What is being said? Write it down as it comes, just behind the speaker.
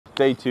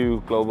Day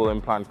 2 Global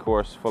Implant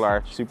course, full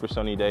arch, super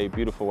sunny day,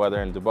 beautiful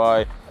weather in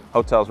Dubai.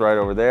 Hotel's right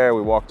over there.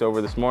 We walked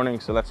over this morning,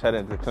 so let's head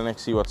into the clinic,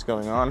 see what's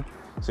going on.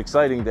 It's an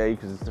exciting day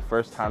because it's the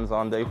first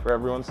hands-on day for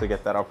everyone, so they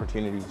get that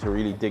opportunity to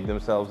really dig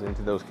themselves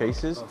into those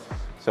cases.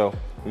 So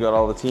we got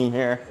all the team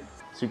here,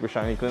 super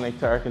shiny clinic,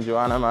 Tarek and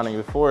Joanna manning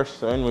the fort.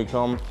 So in we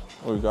come,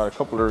 we've got a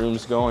couple of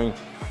rooms going.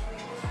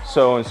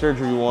 So in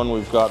surgery 1,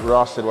 we've got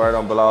Ross, Eduardo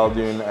and Bilal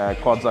doing a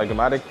quad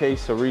zygomatic case,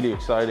 so really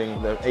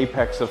exciting, the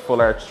apex of full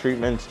arch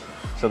treatment.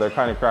 So they're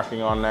kind of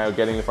cracking on now,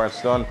 getting the parts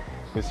done.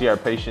 You can see our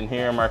patient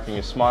here marking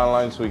his smile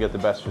line so we get the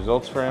best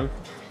results for him.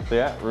 So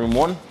yeah, room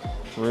 1.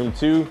 Room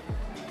 2,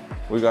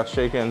 we got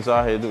Sheikha and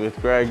Zahid with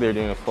Greg. They're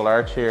doing a full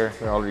arch here.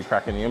 They're already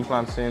cracking the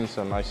implants in,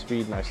 so nice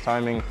speed, nice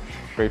timing,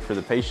 great for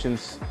the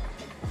patients.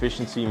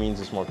 Efficiency means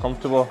it's more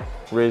comfortable.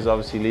 Riz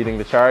obviously leading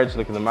the charge.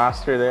 Look at the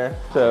master there.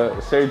 So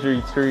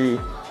surgery 3,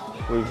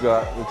 we've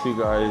got the 2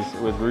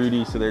 guys with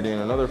Rudy, so they're doing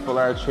another full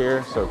arch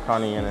here. So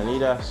Connie and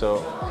Anita.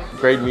 So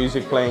great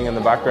music playing in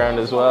the background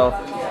as well.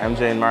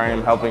 MJ and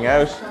Mariam helping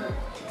out.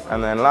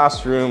 And then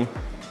last room,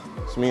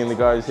 it's me and the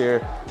guys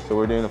here. So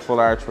we're doing a full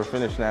arch. We're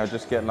finished now,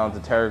 just getting onto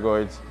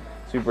pterygoids.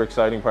 Super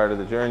exciting part of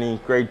the journey.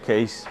 Great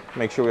case.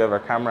 Make sure we have our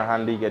camera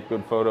handy, get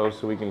good photos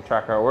so we can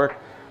track our work.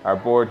 Our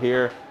board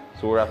here,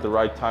 so we're at the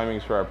right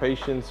timings for our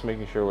patients,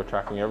 making sure we're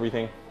tracking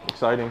everything.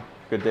 Exciting.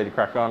 Good day to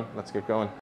crack on. Let's get going.